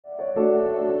So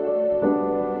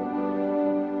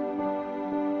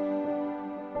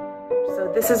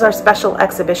this is our special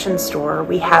exhibition store.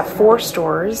 We have 4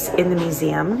 stores in the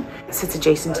museum. It sits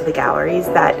adjacent to the galleries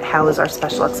that house our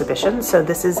special exhibition. So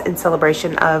this is in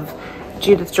celebration of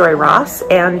Judith Joy Ross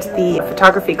and the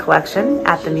photography collection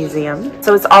at the museum.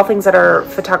 So it's all things that are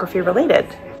photography related.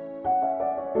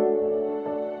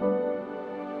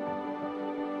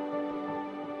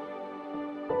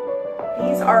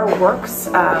 These are works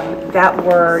that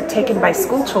were taken by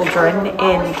school children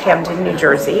in Camden, New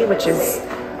Jersey, which is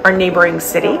our neighboring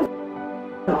city.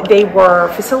 They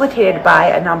were facilitated by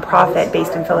a nonprofit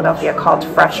based in Philadelphia called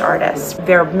Fresh Artists.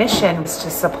 Their mission is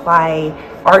to supply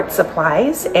art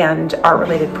supplies and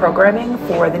art-related programming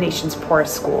for the nation's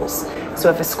poorest schools. So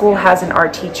if a school has an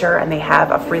art teacher and they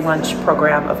have a free lunch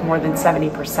program of more than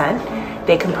 70%,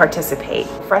 they can participate.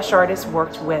 Fresh Artists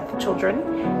worked with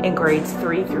children in grades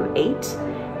 3 through 8.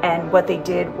 And what they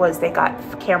did was they got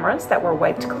cameras that were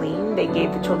wiped clean. They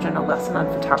gave the children a lesson on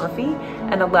photography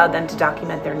and allowed them to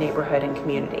document their neighborhood and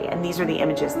community. And these are the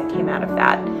images that came out of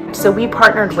that. So we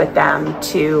partnered with them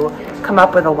to come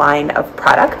up with a line of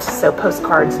products. So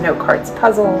postcards, note cards,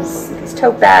 puzzles, these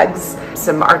tote bags,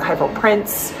 some archival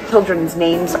prints. Children's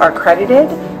names are credited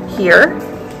here.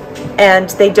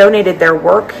 And they donated their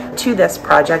work to this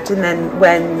project. And then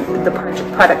when the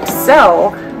products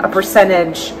sell, a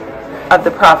percentage of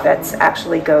the profits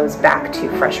actually goes back to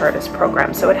Fresh Artists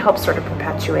program. So it helps sort of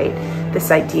perpetuate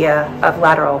this idea of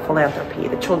lateral philanthropy.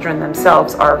 The children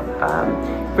themselves are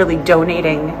really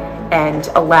donating and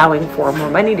allowing for more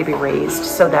money to be raised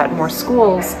so that more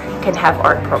schools can have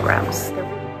art programs.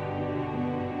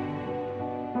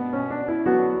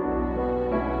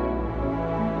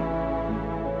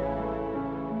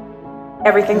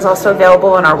 Everything's also available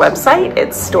on our website.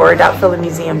 It's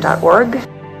store.philamuseum.org.